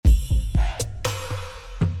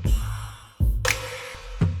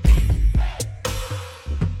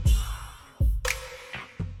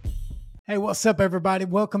Hey, what's up, everybody?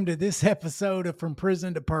 Welcome to this episode of From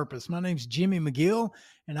Prison to Purpose. My name's Jimmy McGill,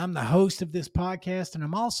 and I'm the host of this podcast, and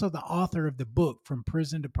I'm also the author of the book, From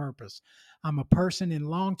Prison to Purpose. I'm a person in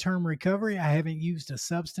long-term recovery. I haven't used a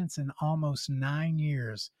substance in almost 9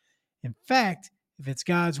 years. In fact, if it's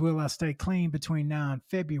God's will, I stay clean between now and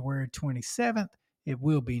February 27th. It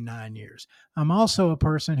will be 9 years. I'm also a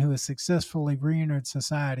person who has successfully re-entered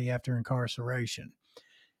society after incarceration.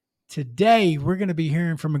 Today, we're going to be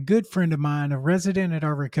hearing from a good friend of mine, a resident at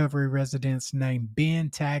our recovery residence named Ben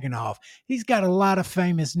Tagethoff. He's got a lot of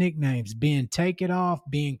famous nicknames. Ben Tagethoff,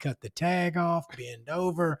 Ben Cut the Tag Off, Bend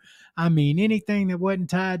Over. I mean, anything that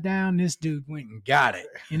wasn't tied down, this dude went and got it.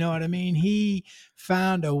 You know what I mean? He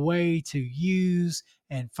found a way to use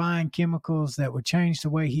and find chemicals that would change the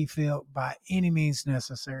way he felt by any means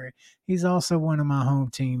necessary. He's also one of my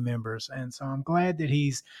home team members. And so I'm glad that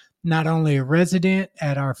he's not only a resident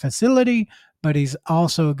at our facility, but he's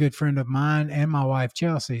also a good friend of mine and my wife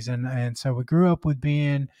Chelsea's. And so we grew up with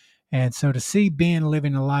Ben. And so to see Ben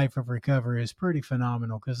living a life of recovery is pretty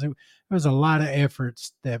phenomenal because there was a lot of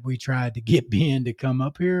efforts that we tried to get Ben to come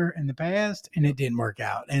up here in the past, and it didn't work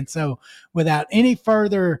out. And so without any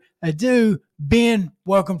further ado, Ben,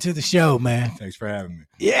 welcome to the show, man. Thanks for having me.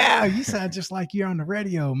 Yeah, you sound just like you're on the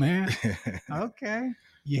radio, man. Okay.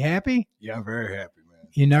 You happy? Yeah, I'm very happy, man.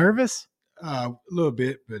 You nervous? A little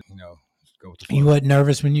bit, but just go with the flow. You wasn't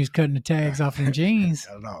nervous when you was cutting the tags off them jeans?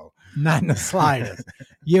 I don't know. Not in the slightest.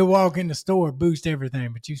 You walk in the store, boost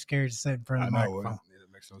everything, but you scared to sit in front of the microphone.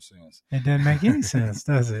 It makes no sense. It doesn't make any sense,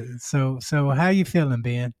 does it? So how you feeling,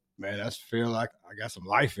 Ben? Man, I just feel like I got some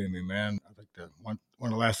life in me, man. I think that one of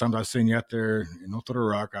the last times I seen you out there in North of the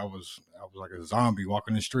Rock, I was like a zombie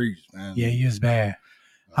walking the streets, man. Yeah, you was bad.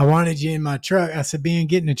 I wanted you in my truck. I said, Ben,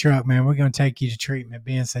 get in the truck, man. We're going to take you to treatment.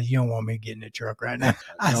 Ben said, you don't want me to get in the truck right now.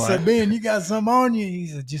 I said, Ben, you got something on you? He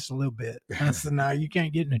said, just a little bit. I said, no, you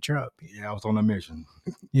can't get in the truck. Yeah, I was on a mission.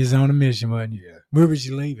 You was on a mission, wasn't you? Yeah. Where was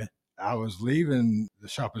you leaving? I was leaving the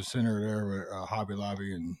shopping center there with Hobby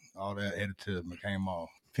Lobby and all that, headed to McCain Mall.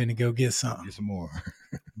 Finna go get something. Get some more.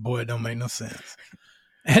 Boy, it don't make no sense.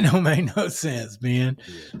 It don't make no sense, Ben.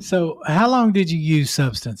 Yeah. So how long did you use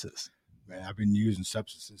substances? Man, I've been using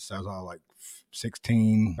substances since I was like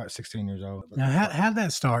 16, about 16 years old. Now, how'd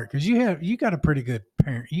that start? Because you got a pretty good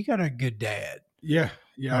parent. You got a good dad. Yeah.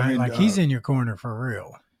 Right? I mean, like he's in your corner for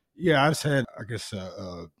real. Yeah, I just had, I guess,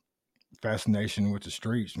 a fascination with the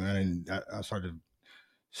streets, man. And I started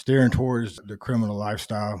steering towards the criminal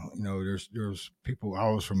lifestyle. You know, there's people, I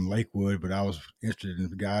was from Lakewood, but I was interested in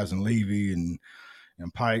the guys in Levy and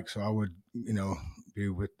Pike. So I would, be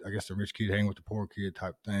with, I guess, the rich kid hang with the poor kid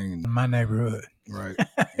type thing. And my neighborhood. Right.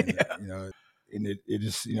 And, yeah. And it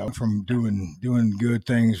just, from doing good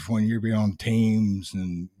things when you're being on teams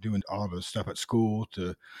and doing all the stuff at school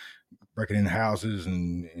to breaking in houses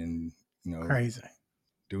and crazy,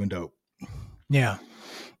 doing dope. Yeah.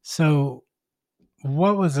 So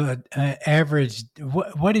what was an average,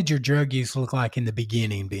 what did your drug use look like in the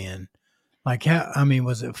beginning, Ben? Like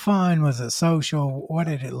was it fun? Was it social? What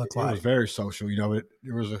did it look like? It was very social.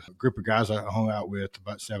 There was a group of guys I hung out with,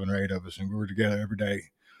 about 7 or 8 of us, and we were together every day.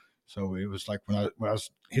 So it was like when I was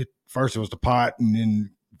hit, first it was the pot, and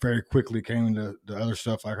then very quickly came the other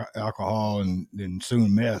stuff like alcohol and then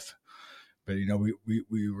soon meth. But,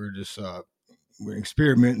 we were just we're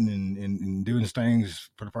experimenting and doing things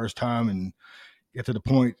for the first time and get to the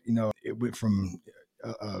point, it went from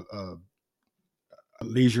a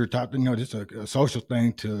leisure type, just a social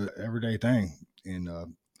thing to everyday thing, and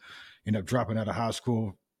ended up dropping out of high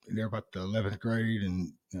school there about the 11th grade,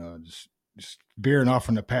 and just veering off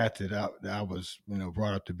from the path that I was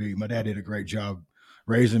brought up to be. My dad did a great job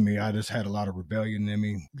raising me. I just had a lot of rebellion in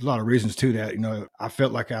me. There's a lot of reasons to that. I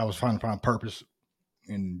felt like I was trying to find purpose,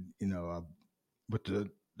 and with the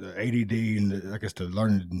ADD and I guess the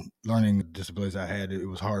learning disabilities I had, it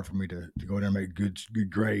was hard for me to go there and make good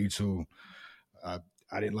grades. So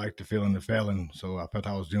I didn't like the feeling of failing, so I felt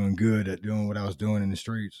I was doing good at doing what I was doing in the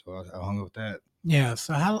streets. So I hung up with that. Yeah.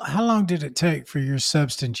 So how long did it take for your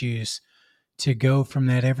substance use to go from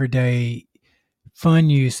that everyday fun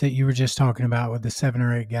use that you were just talking about with the 7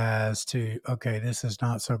 or 8 guys to, okay, this is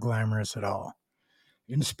not so glamorous at all?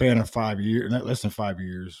 In the span of 5 years, not less than 5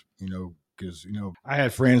 years, because, I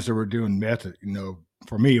had friends that were doing meth,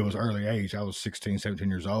 for me, it was early age. I was 16, 17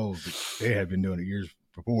 years old, but they had been doing it years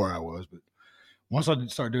before I was. But once I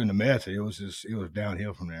started doing the meth, it was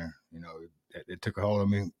downhill from there. It took a hold of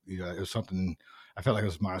me. It was something, I felt like it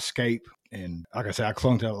was my escape. And like I said, I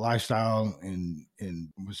clung to that lifestyle and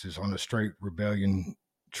was just on a straight rebellion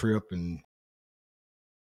trip. And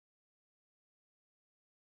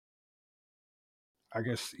I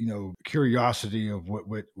guess, curiosity of what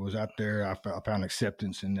was out there. I found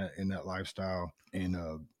acceptance in that lifestyle, and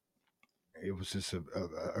it was just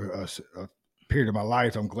a period of my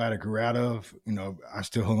life I'm glad I grew out of. I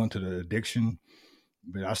still hung on to the addiction,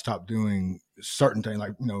 but I stopped doing certain things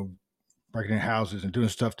like breaking in houses and doing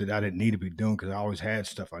stuff that I didn't need to be doing because I always had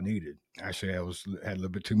stuff I needed. Actually, had a little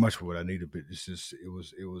bit too much for what I needed, but it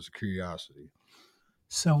was a curiosity.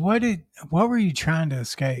 So what were you trying to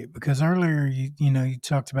escape? Because earlier you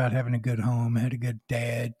talked about having a good home, had a good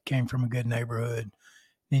dad, came from a good neighborhood.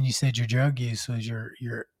 Then you said your drug use was your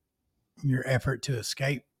effort to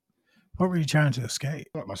escape. What were you trying to escape?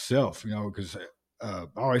 About myself, because I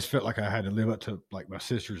always felt like I had to live up to like my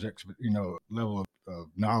sister's, level of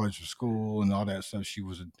knowledge of school and all that stuff. She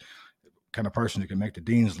was a kind of person that can make the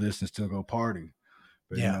dean's list and still go party.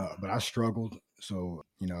 But Yeah. but I struggled. So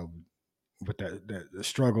with that the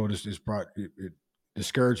struggle just brought it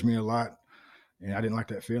discouraged me a lot, and I didn't like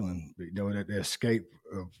that feeling. But that the escape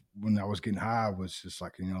of when I was getting high was just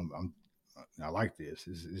like I like this.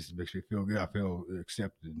 This makes me feel good. I feel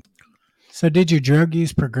accepted. So did your drug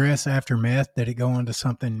use progress after meth? Did it go on to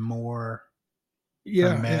something more from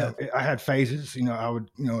Yeah, meth? I had phases. I would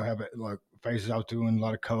have like phases. I was doing a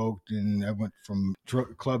lot of coke, and I went from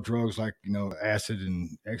club drugs like acid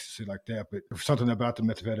and ecstasy like that. But there was something about the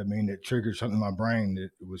methamphetamine that triggered something in my brain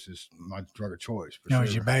that it was just my drug of choice for That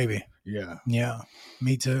was your sure. baby. Yeah, Yeah.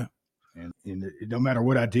 Me too. and no matter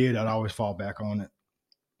what I did, I'd always fall back on it.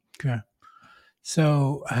 Okay.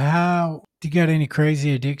 So how do you got any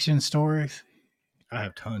crazy addiction stories? I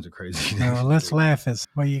have tons of crazy No, things. let's laugh at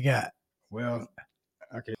what you got. Well,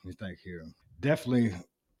 okay, let me think here. Definitely,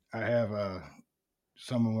 I have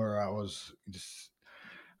somewhere I was just.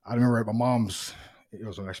 I remember at my mom's. It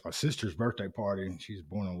was actually my sister's birthday party, and she's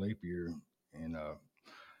born on leap year, and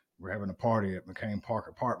we're having a party at McCain Park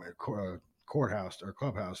apartment courthouse or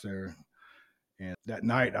clubhouse there. And that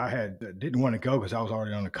night, I had didn't want to go because I was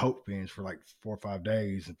already on the coke binge for like 4 or 5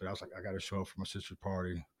 days. But I was like, I got to show up for my sister's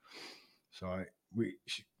party. So we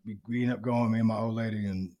ended up going, me and my old lady,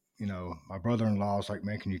 and my brother-in-law was like,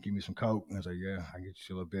 "Man, can you give me some coke?" And I was like, "Yeah, I can get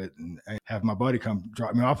you a little bit," and have my buddy come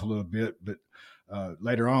drop me off a little bit. But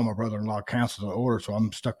later on, my brother-in-law canceled the order, so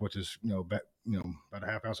I'm stuck with this, about a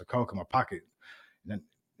half ounce of coke in my pocket. And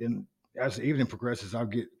then as the evening progresses, I'll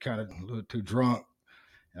get kind of a little too drunk,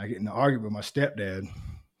 and I get in an argument with my stepdad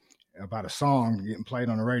about a song getting played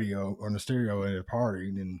on the radio or on the stereo at a party,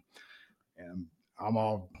 and I'm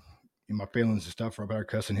all in my feelings and stuff. I better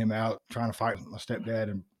cussing him out, trying to fight my stepdad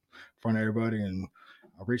in front of everybody. And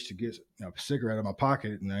I reached to get a cigarette out of my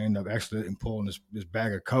pocket, and I end up accidentally pulling this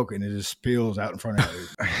bag of coke, and it just spills out in front of me.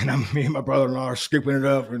 And me and my brother-in-law are scooping it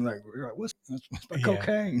up, and we're like, what's my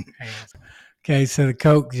cocaine? Okay, so the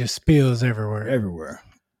coke just spills everywhere. Everywhere.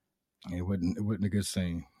 It wasn't a good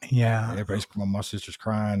scene. Yeah. Everybody's, my sister's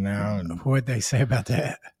crying now, and what'd they say about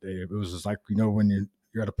that? It was just like when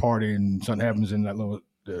you're at a party and something happens and that little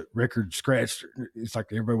the record scratched. It's like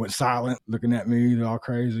everybody went silent, looking at me, all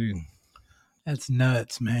crazy. That's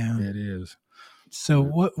nuts, man. It is. So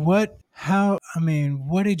what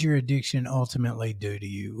did your addiction ultimately do to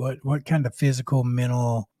you? What kind of physical,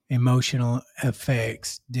 mental, emotional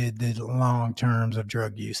effects did the long terms of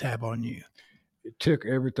drug use have on you? It took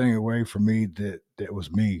everything away from me that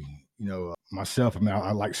was me. Myself. I mean,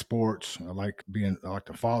 I like sports. I like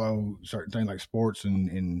to follow certain things like sports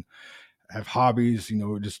and have hobbies.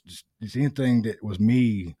 Just anything that was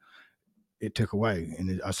me, it took away,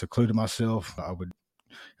 and I secluded myself.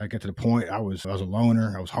 I got to the point I was a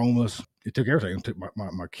loner. I was homeless. It took everything. It took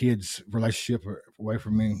my kids' relationship away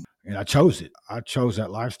from me, and I chose it. I chose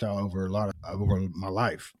that lifestyle over over my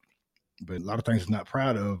life. But a lot of things I'm not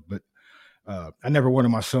proud of. But I never wanted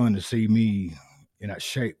my son to see me in that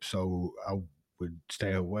shape, so I would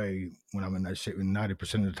stay away when I'm in that shape. And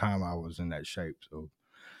 90% of the time, I was in that shape. So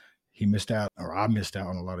he missed out, or I missed out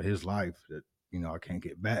on a lot of his life that I can't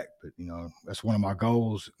get back. But that's one of my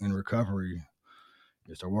goals in recovery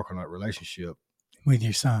is to work on that relationship with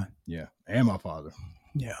your son. Yeah, and my father.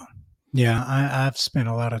 Yeah. I've spent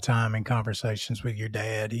a lot of time in conversations with your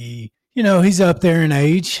dad. He's up there in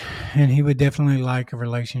age, and he would definitely like a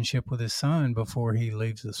relationship with his son before he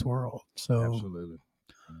leaves this world. So absolutely,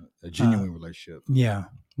 a genuine relationship. Yeah,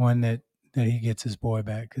 one that he gets his boy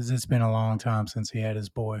back, because it's been a long time since he had his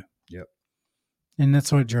boy. Yep. And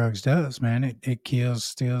that's what drugs does, man. It kills,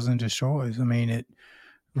 steals, and destroys. I mean, it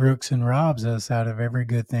rooks and robs us out of every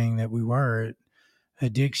good thing that we were.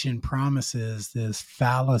 Addiction promises this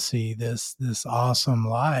fallacy, this awesome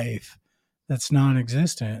life that's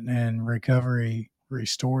non-existent, and recovery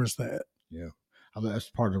restores that. Yeah, that's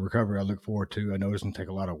part of the recovery I look forward to. I know it doesn't take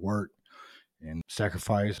a lot of work. and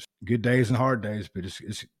sacrifice. Good days and hard days, but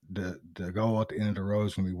it's the goal at the end of the road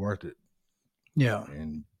is gonna be worth it. Yeah.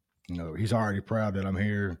 And he's already proud that I'm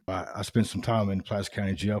here. I spent some time in Placer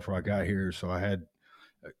County Jail before I got here, so I had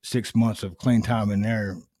 6 months of clean time in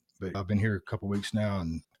there. But I've been here a couple weeks now,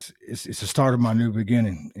 and it's the start of my new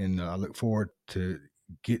beginning. And I look forward to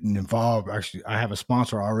getting involved. Actually, I have a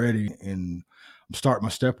sponsor already, and I'm starting my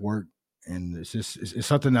step work. And it's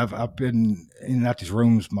something I've been in and out these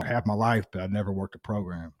rooms half my life, but I've never worked a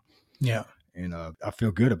program. Yeah. And I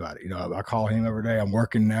feel good about it. I call him every day. I'm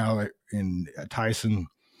working now at Tyson.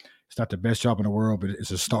 It's not the best job in the world, but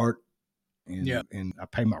it's a start. And I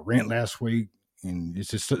paid my rent last week, and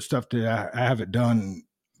it's just stuff that I haven't done.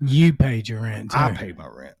 You paid your rent too. I paid my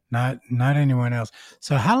rent, not anyone else.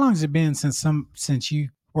 So how long has it been since you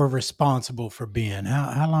were responsible for Ben?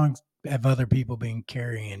 How long have other people been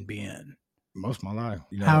carrying Ben? Most of my life.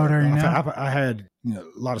 How old are you now? I had a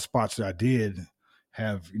lot of spots that I did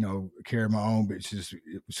have carry my own, but it's just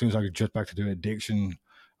as soon as I could jump back to the addiction,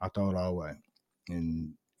 I throw it all away.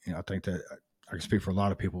 And I think that I can speak for a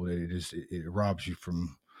lot of people that it robs you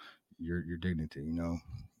from your dignity.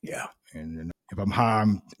 Yeah. And if I'm high,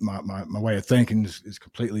 my way of thinking is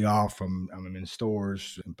completely off. I'm in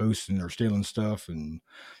stores and boosting or stealing stuff and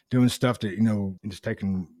doing stuff that and just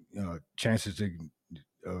taking chances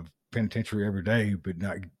of penitentiary every day, but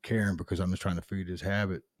not caring because I'm just trying to feed this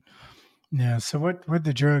habit. Yeah. So what would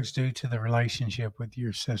the drugs do to the relationship with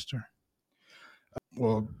your sister?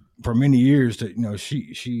 Well, for many years that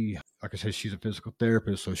she like I said, she's a physical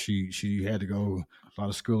therapist, so she had to go a lot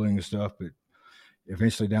of schooling and stuff, but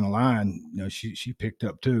eventually down the line, she picked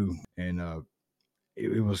up too. And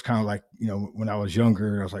it was kind of like, when I was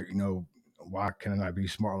younger, I was like, why can I not be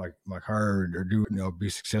smart like her or do, be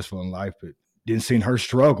successful in life? But didn't see her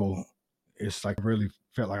struggle. It's like I really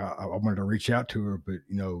felt like I wanted to reach out to her, but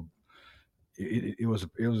it was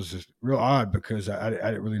just real odd because I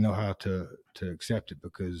didn't really know how to accept it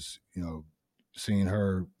because seeing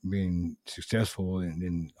her being successful and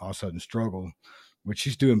then all of a sudden struggle, which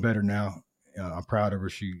she's doing better now. I'm proud of her.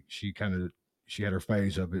 She she had her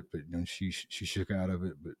phase of it, but she shook out of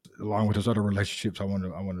it. But along with those other relationships, I want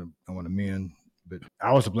to mend. But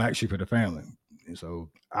I was the black sheep of the family, and so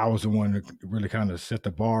I was the one that really kind of set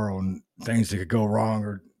the bar on things that could go wrong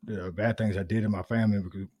or bad things I did in my family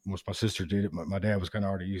because once my sister did it, my dad was kind of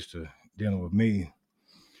already used to dealing with me.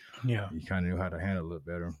 Yeah. He kind of knew how to handle it a little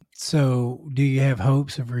better. So do you have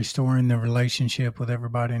hopes of restoring the relationship with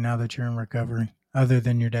everybody now that you're in recovery, other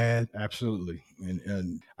than your dad? Absolutely.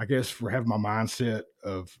 And I guess for having my mindset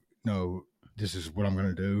of, this is what I'm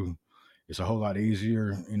going to do, it's a whole lot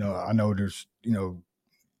easier. I know there's, things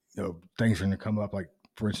are going to come up. Like,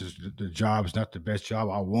 for instance, the job is not the best job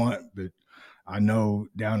I want, but I know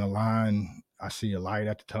down the line, I see a light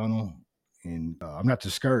at the tunnel and I'm not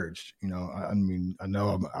discouraged. I mean, I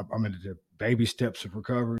know I'm in the baby steps of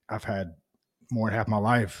recovery. I've had more than half my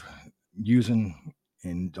life using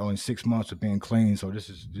and only 6 months of being clean. So this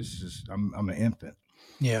is I'm an infant.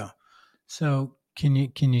 Yeah. So can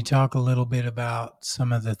you talk a little bit about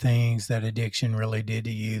some of the things that addiction really did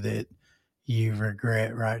to you that you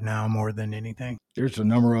regret right now more than anything? There's a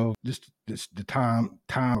number of just the time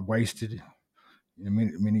wasted in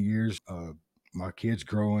many years. My kids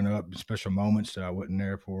growing up, special moments that I wasn't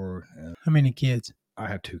there for. How many kids? I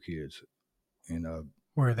have 2 kids, and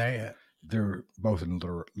Where are they at? they're both in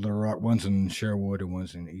Little Rock. One's in Sherwood and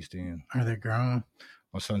one's in East End. Are they grown?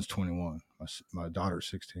 My son's 21. My daughter's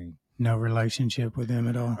 16. No relationship with them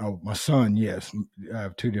at all? Oh, my son, yes. I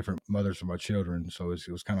have 2 different mothers for my children, so it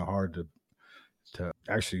was kind of hard to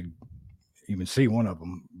actually even see one of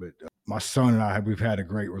them. But my son and we've had a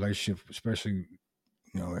great relationship, especially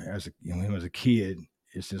as him as a kid.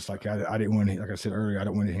 It's just like I didn't want, like I said earlier, I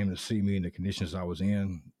didn't want him to see me in the conditions I was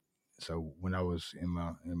in. So when I was in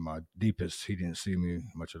my deepest, he didn't see me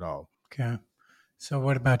much at all. Okay. So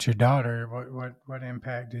what about your daughter? What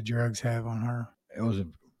impact did drugs have on her? It was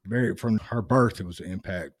from her birth, it was an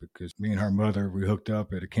impact because me and her mother, we hooked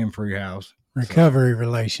up at a Kim-free house. Recovery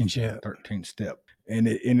relationship. 13th step.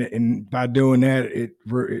 And by doing that, it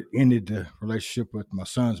ended the relationship with my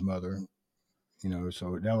son's mother,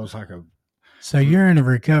 so that was like So you're in a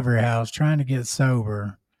recovery house trying to get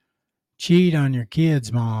sober, cheat on your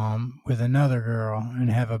kid's mom with another girl and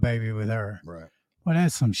have a baby with her. right. Well,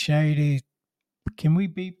 that's some shady. Can we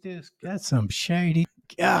beep this? That's some shady.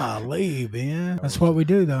 Golly, man. That's what we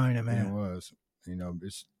do, though, ain't it, man? It was.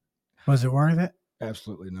 Was it worth it?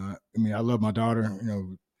 Absolutely not. I mean, I love my daughter.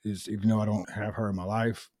 Even though I don't have her in my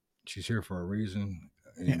life, she's here for a reason.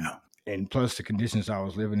 Yeah. And plus, the conditions I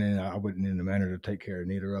was living in, I wasn't in the manner to take care of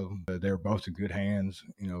neither of them. They were both in good hands.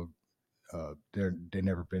 they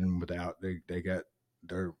never been without. They got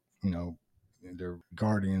their, their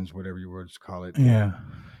guardians, whatever you words call it. Yeah.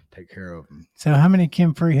 Take care of them. So how many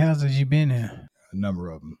Kim-free houses you been in? A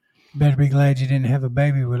number of them. Better be glad you didn't have a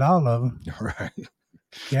baby with all of them. Right.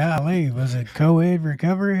 Golly, was it co-ed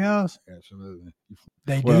recovery house? Absolutely.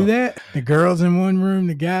 They do that? The girls in one room,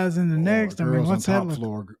 the guys in the next? I mean, what's on that top look?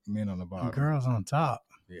 floor, men on the bottom. And girls on top.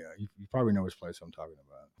 Yeah, you probably know which place I'm talking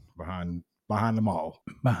about. Behind the mall.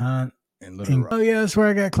 Behind. In Little Rock. Oh, yeah, that's where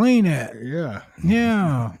I got clean at. Yeah.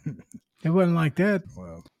 Yeah. It wasn't like that.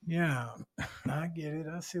 Well, yeah, I get it.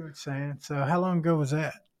 I see what you're saying. So how long ago was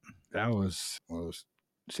that? That was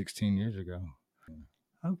 16 years ago.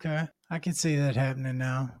 Okay. I can see that happening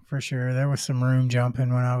now for sure. There was some room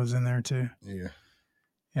jumping when I was in there too. Yeah.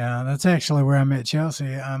 Yeah, that's actually where I met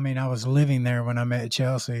Chelsea. I mean, I was living there when I met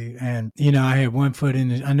Chelsea, and, I had one foot in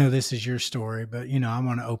the, I know this is your story, but, I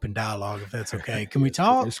want to open dialogue if that's okay. Can we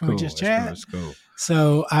talk? It's Can cool. we just chat? It's cool.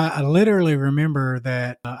 So I literally remember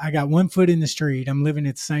that I got one foot in the street. I'm living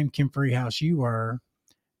at the same Kim-free house you were,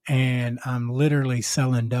 and I'm literally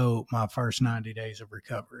selling dope my first 90 days of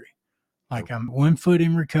recovery. Like I'm 1 foot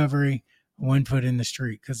in recovery, 1 foot in the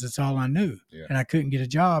street, because it's all I knew. Yeah. And I couldn't get a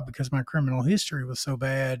job because my criminal history was so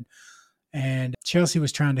bad. And Chelsea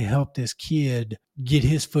was trying to help this kid get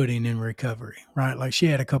his footing in recovery, right? Like she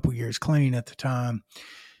had a couple years clean at the time.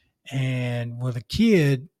 And the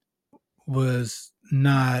kid was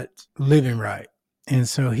not living right. And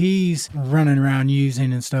so he's running around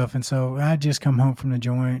using and stuff. And so I just come home from the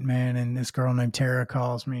joint, man. And this girl named Tara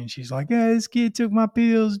calls me and she's like, "Hey, this kid took my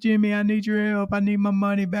pills, Jimmy. I need your help. I need my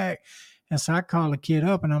money back." And so I call the kid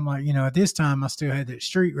up and I'm like, at this time I still had that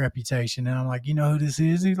street reputation. And I'm like, "You know who this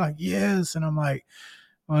is?" He's like, "Yes." And I'm like,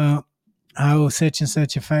 "Well, I owe such and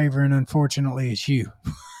such a favor. And unfortunately it's you."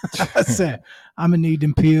 I said, "I'm going to need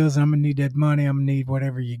them pills. I'm going to need that money. I'm going to need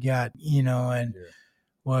whatever you got, and yeah.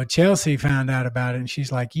 Well, Chelsea found out about it, and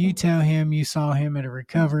she's like, "You tell him you saw him at a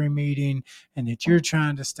recovery meeting and that you're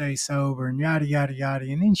trying to stay sober and yada, yada, yada."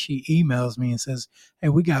 And then she emails me and says, "Hey,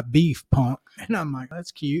 we got beef, punk." And I'm like,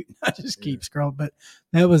 "That's cute." I just keep scrolling. But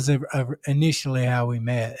that was initially how we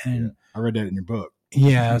met. And I read that in your book.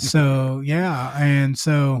 Yeah. So, yeah. And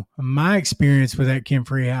so my experience with that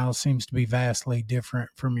Kim-free house seems to be vastly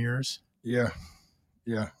different from yours. Yeah.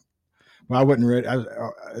 Yeah. Well, I wasn't ready.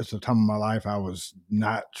 At the time of my life, I was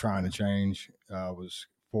not trying to change. I was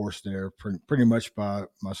forced there pretty much by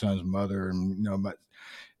my son's mother, and that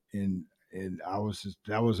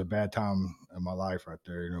was a bad time in my life right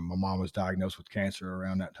there. My mom was diagnosed with cancer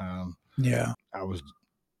around that time. Yeah, I was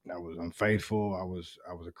unfaithful. I was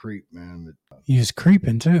a creep, man. But, you was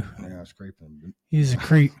creeping too. Yeah, I was creeping. You was a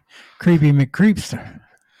creepy McCreepster.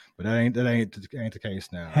 But that ain't the case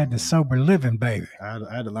now. Had the sober living, baby. I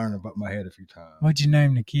had to learn about my head a few times. What'd you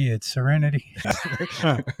name the kid? Serenity?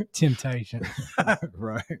 Temptation.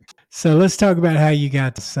 Right. So let's talk about how you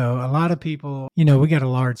got to. So a lot of people, we got a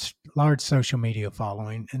large social media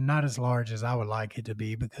following, and not as large as I would like it to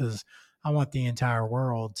be, because I want the entire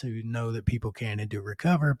world to know that people can and do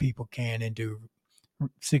recover, people can and do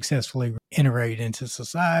successfully integrate into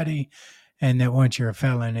society. And that once you're a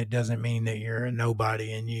felon, it doesn't mean that you're a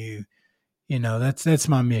nobody, and that's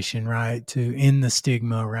my mission, right? To end the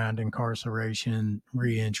stigma around incarceration,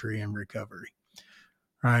 reentry, and recovery,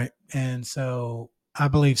 right? And so I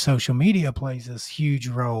believe social media plays this huge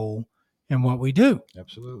role in what we do.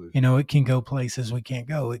 Absolutely. It can go places we can't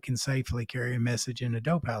go. It can safely carry a message in a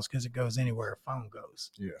dope house because it goes anywhere a phone goes.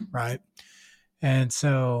 Yeah. Right. And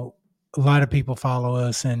so a lot of people follow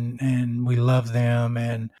us, and we love them,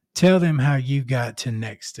 and tell them how you got to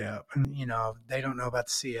Next Step. And, they don't know about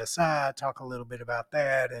the CSI. Talk a little bit about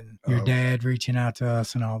that and your dad reaching out to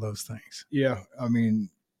us and all those things. Yeah. I mean,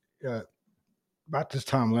 about this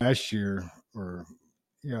time last year,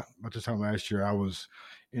 I was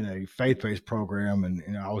in a faith-based program,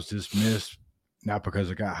 and I was dismissed, not because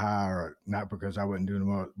I got high or not because I wasn't doing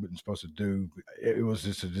what I wasn't supposed to do. But it was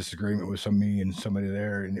just a disagreement with me and somebody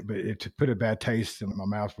there. But it put a bad taste in my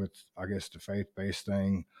mouth with, I guess, the faith-based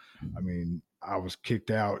thing. I mean, I was kicked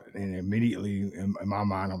out, and immediately in my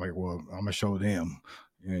mind, I'm like, well, I'm going to show them.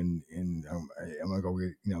 And I'm going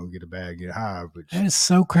to go get a bag, get high. But that is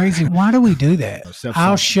so crazy. Why do we do that?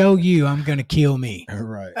 I'll show you I'm going to kill me.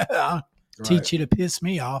 Right. I'll teach you to piss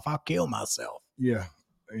me off. I'll kill myself. Yeah.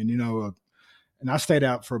 And, and I stayed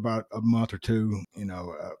out for about a month or two.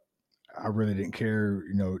 I really didn't care,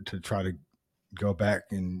 to try to go back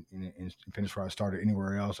and finish where I started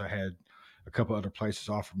anywhere else. I had a couple other places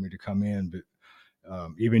offered me to come in, but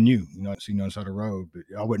even seen you on the side of the road, but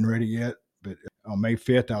I wasn't ready yet. But On May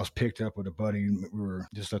 5th, I was picked up with a buddy. We were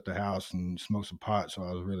just at the house and smoked some pot, so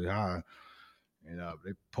I was really high. And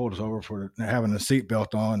they pulled us over for having a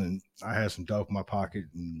seatbelt on, and I had some dope in my pocket,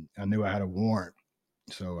 and I knew I had a warrant.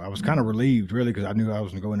 So I was kind of relieved, really, because I knew I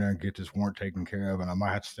was going to go in there and get this warrant taken care of, and I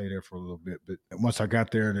might have to stay there for a little bit. But once I got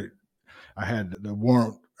there, I had the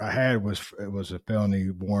warrant I had was a felony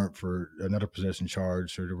warrant for another possession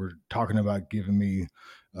charge. So they were talking about giving me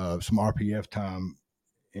some RPF time,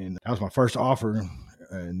 and that was my first offer.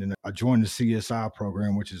 And then I joined the CSI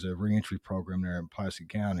program, which is a reentry program there in Pulaski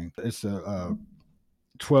County. It's a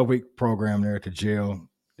 12-week program there at the jail.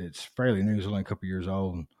 It's fairly new. It's only a couple years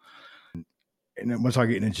old. And then once I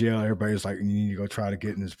get in jail, everybody's like, you need to go try to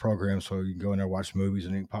get in this program so you can go in there, watch movies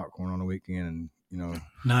and eat popcorn on the weekend. And,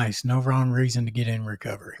 nice. No wrong reason to get in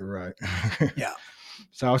recovery. Right. Yeah.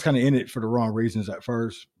 So I was kind of in it for the wrong reasons at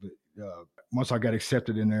first. But once I got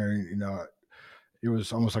accepted in there, it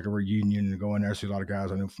was almost like a reunion to go in there, see a lot of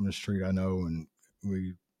guys I knew from the street I know. And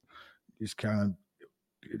we just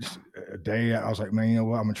it's a day I was like, man, you know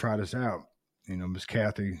what? I'm going to try this out. Miss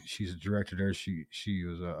Kathy, she's a director there. She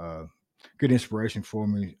was a good inspiration for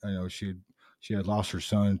me. She had lost her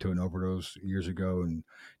son to an overdose years ago, and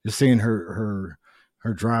just seeing her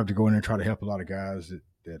drive to go in there and try to help a lot of guys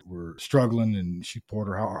that were struggling, and she poured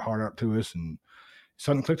her heart out to us, and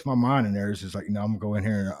something clicked in my mind in there. It's just like, I'm gonna go in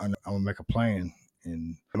here and I'm gonna make a plan.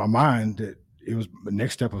 And in my mind, that it was the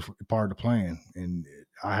next step was part of the plan, and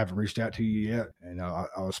I haven't reached out to you yet. And I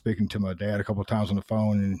was speaking to my dad a couple of times on the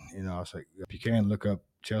phone, and I was like, if you can, look up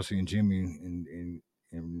Chelsea and Jimmy and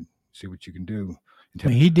see what you can do.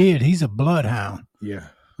 He did. He's a bloodhound. Yeah.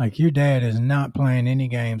 Like, your dad is not playing any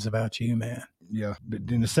games about you, man. Yeah. But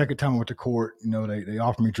then the second time I went to court, they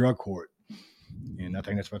offered me drug court. And I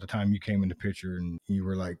think that's about the time you came in the picture, and you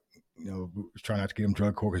were like, trying not to get him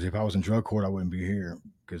drug court, because if I was in drug court, I wouldn't be here,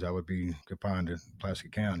 because I would be confined to Pulaski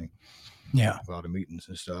County. Yeah. With all the meetings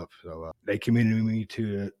and stuff. So they committed me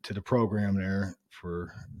to the program there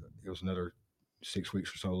it was another 6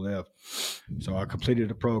 weeks or so left. So I completed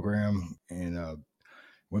the program and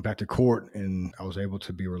went back to court, and I was able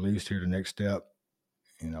to be released here the next step.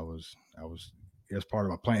 And I was as part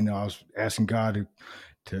of my plan. I was asking God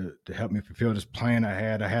to help me fulfill this plan I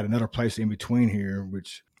had. I had another place in between here,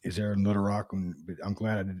 which is there in Little Rock, but I'm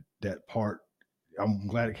glad I did that part. I'm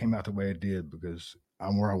glad it came out the way it did, because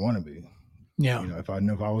I'm where I want to be. Yeah. If I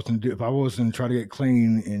was going to try to get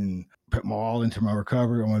clean and put my all into my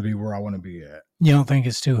recovery, I want to be where I want to be at. You don't think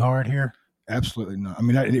it's too hard here? Absolutely not. I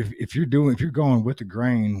mean, if you're going with the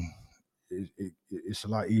grain, it's a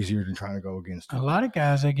lot easier than trying to go against it. A lot of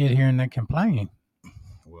guys that get here and they complain.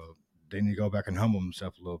 Well, they need to go back and humble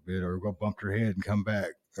themselves a little bit, or go bump their head and come back,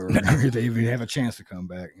 or they even have a chance to come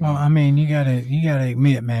back. Well, I mean, you gotta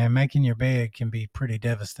admit, man, making your bed can be pretty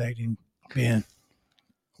devastating, Ben.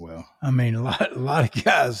 Well, I mean, a lot of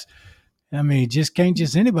guys. I mean, can't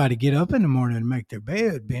just anybody get up in the morning and make their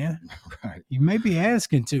bed, Ben. Right. You may be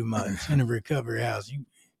asking too much in a recovery house.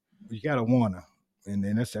 You gotta wanna,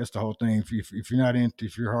 and that's the whole thing. If you're not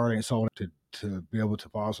if your heart ain't sold to be able to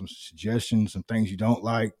follow some suggestions and things you don't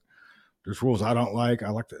like. There's rules I don't like. I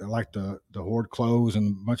like the hoard clothes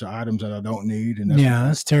and a bunch of items that I don't need. And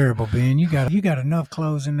that's terrible, Ben. You got enough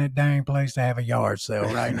clothes in that dang place to have a yard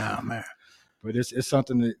sale right now, man. But it's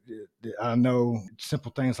something that I know,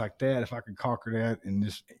 simple things like that. If I could conquer that and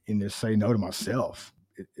just say no to myself,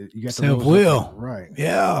 you got self-will, right?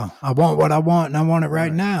 Yeah, I want what I want, and I want it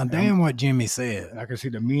right now. Damn, what Jimmy said. I can see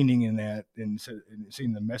the meaning in that, and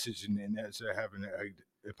seeing the message in that. So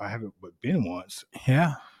if I haven't but been once,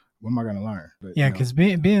 yeah. What am I going to learn? But, because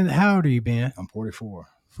Ben, how old are you, Ben? I'm 44.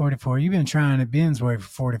 44. You've been trying it Ben's way for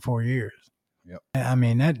 44 years. Yep. I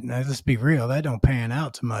mean, let's be real. That don't pan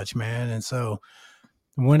out too much, man. And so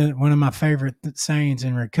one of my favorite sayings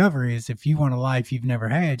in recovery is, if you want a life you've never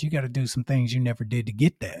had, you got to do some things you never did to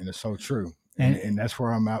get that. And it's so true. And that's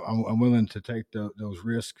where I'm at. I'm willing to take those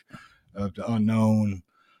risks of the unknown,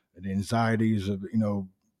 the anxieties of,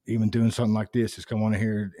 even doing something like this, just come on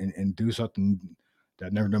here and do something that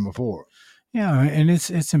I've never done before. Yeah, and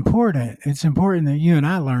it's important. It's important that you and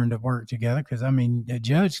I learn to work together, because, I mean, the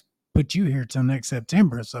judge put you here till next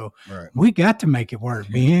September, so right. We got to make it work,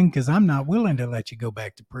 Ben, because I'm not willing to let you go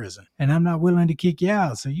back to prison, and I'm not willing to kick you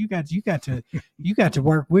out. So you got to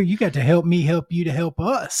work with. You got to help me help you to help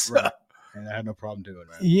us. Right. And I had no problem doing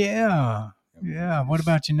that. Yeah. What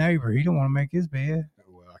about your neighbor? He don't want to make his bed.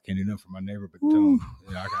 I can't do nothing for my neighbor, but tell him,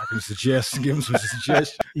 I can suggest, give him some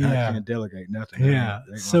suggestions. Yeah. I can't delegate nothing. Yeah.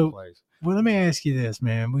 So, well, let me ask you this,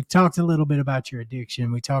 man. We talked a little bit about your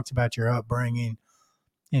addiction. We talked about your upbringing.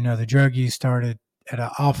 The drug use started at an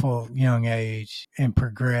awful young age and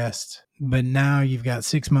progressed, but now you've got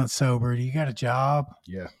 6 months sober. You got a job.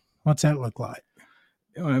 Yeah. What's that look like?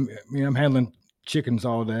 I'm handling chickens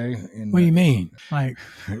all day. And What do you mean? Like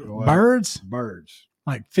birds? Birds.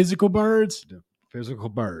 Like physical birds? The physical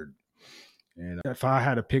bird. And if I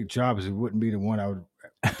had to pick jobs, it wouldn't be the one I would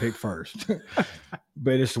pick first.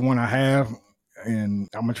 But it's the one I have, and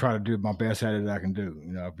I'm going to try to do my best at it that I can do.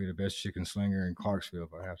 I'll be the best chicken slinger in Clarksville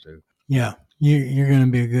if I have to. Yeah, you're going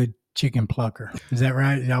to be a good chicken plucker. Is that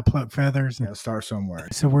right? Y'all pluck feathers? Yeah, start somewhere.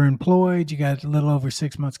 So we're employed. You got a little over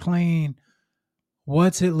 6 months clean.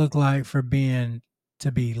 What's it look like for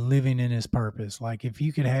to be living in his purpose? Like if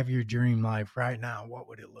you could have your dream life right now, what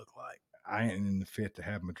would it look like? I ain't in the fit to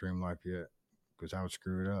have my dream life yet because I would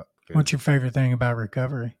screw it up. What's your favorite thing about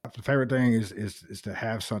recovery? The favorite thing is to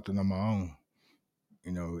have something on my own,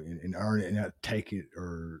 and earn it and not take it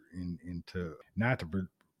and to not to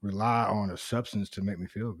rely on a substance to make me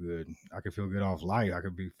feel good. I could feel good off light. I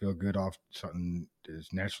could feel good off something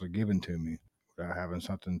that's naturally given to me without having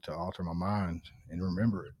something to alter my mind and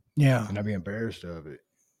remember it. Yeah. And not be embarrassed of it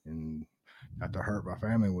and not to hurt my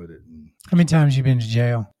family with it. And how many times you been to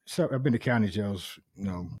jail? So I've been to county jails,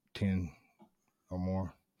 10 or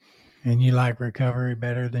more. And you like recovery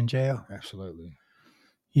better than jail? Absolutely.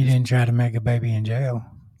 You didn't try to make a baby in jail.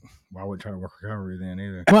 Well, I wouldn't try to work recovery then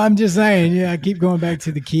either. Well, I'm just saying, I keep going back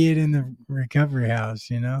to the kid in the recovery house,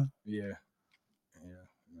 Yeah.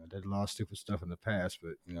 I did a lot of stupid stuff in the past,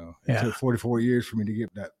 but, it Yeah. took 44 years for me to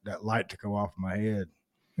get that light to go off my head.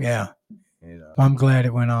 Yeah. Well, I'm glad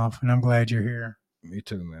it went off, and I'm glad you're here. Me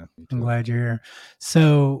too, man. Me too. I'm glad you're here.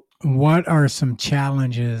 So what are some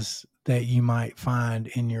challenges that you might find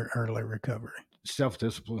in your early recovery?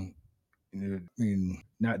 Self-discipline.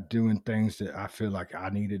 Not doing things that I feel like I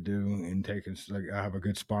need to do, and taking, like, I have a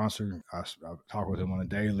good sponsor. I talk with him on a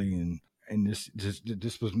daily, and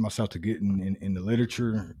this was myself to get in the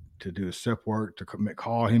literature, to do step work, to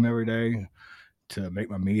call him every day, to make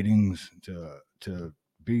my meetings, to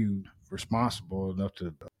be responsible enough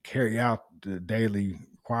to carry out the daily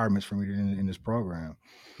requirements for me in this program.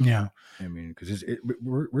 Yeah. Because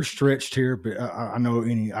we're stretched here, but I know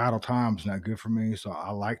any idle time is not good for me. So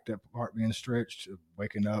I like that part, being stretched,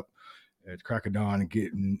 waking up at crack of dawn and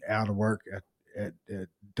getting out of work at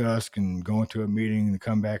dusk and going to a meeting and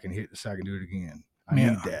come back and hit the sack and do it again. I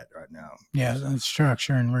need that right now. Yeah, that's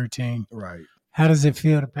structure and routine. Right. How does it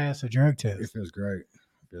feel to pass a drug test? It feels great.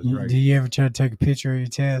 Do you ever try to take a picture of your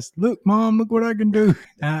test? Look, Mom, look what I can do.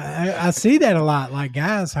 I see that a lot. Like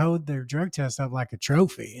guys hold their drug test up like a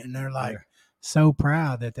trophy, and they're like so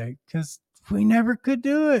proud that because we never could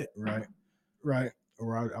do it. Right.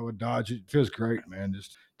 Or I would dodge it. It feels great, man,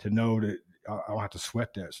 just to know that I don't have to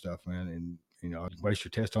sweat that stuff, man. And waste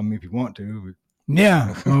your test on me if you want to. But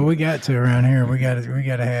yeah, well, we got to around here. We got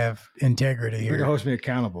to have integrity here. It holds me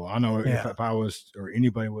accountable. I know if I was, or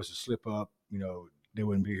anybody was to slip up, they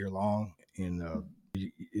wouldn't be here long, and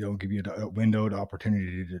you don't give you a window, the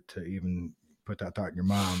opportunity to even put that thought in your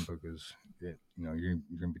mind, because you're going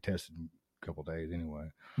to be tested in a couple of days anyway.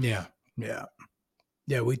 Yeah,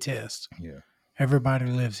 we test. Yeah, everybody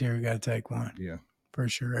who lives here, we got to take one. Yeah, for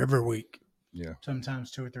sure, every week. Yeah,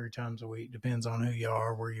 sometimes 2 or 3 times a week, depends on who you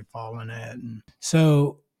are, where you're falling at. And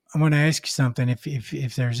so I want to ask you something.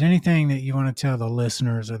 If there's anything that you want to tell the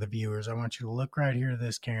listeners or the viewers, I want you to look right here at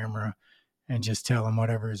this camera and just tell them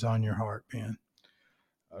whatever is on your heart, Ben.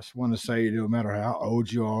 I just want to say, no matter how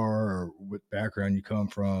old you are or what background you come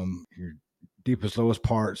from, your deepest, lowest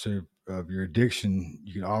parts of your addiction,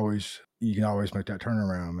 you can always make that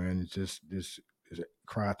turnaround, man. It's just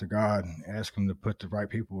cry out to God and ask him to put the right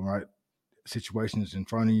people in right situations in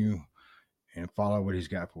front of you and follow what he's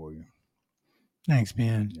got for you. Thanks,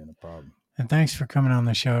 Ben. Yeah, no problem. And thanks for coming on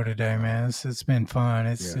the show today, man. It's been fun.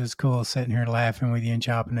 It's cool sitting here laughing with you and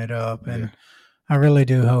chopping it up. And I really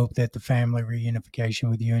do hope that the family reunification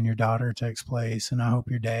with you and your daughter takes place. And I hope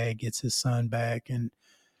your dad gets his son back. And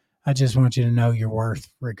I just want you to know you're worth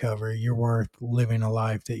recovery. You're worth living a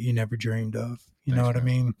life that you never dreamed of. You know what I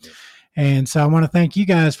mean? Yeah. And so I want to thank you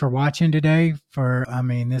guys for watching today.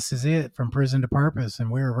 This is it, From Prison to Purpose,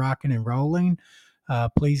 and we're rocking and rolling.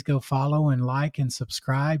 Please go follow and like and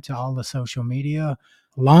subscribe to all the social media.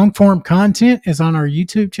 Long form content is on our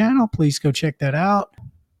YouTube channel. Please go check that out.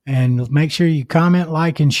 And make sure you comment,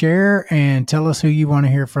 like, and share, and tell us who you want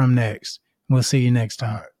to hear from next. We'll see you next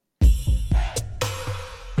time.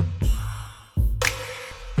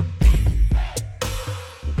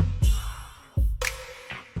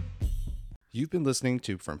 You've been listening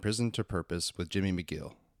to From Prison to Purpose with Jimmy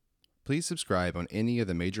McGill. Please subscribe on any of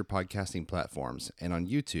the major podcasting platforms and on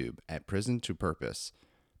YouTube at Prison to Purpose.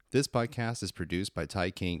 This podcast is produced by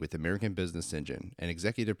Ty King with American Business Engine and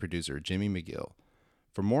executive producer Jimmy McGill.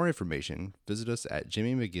 For more information, visit us at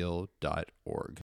jimmymcgill.org.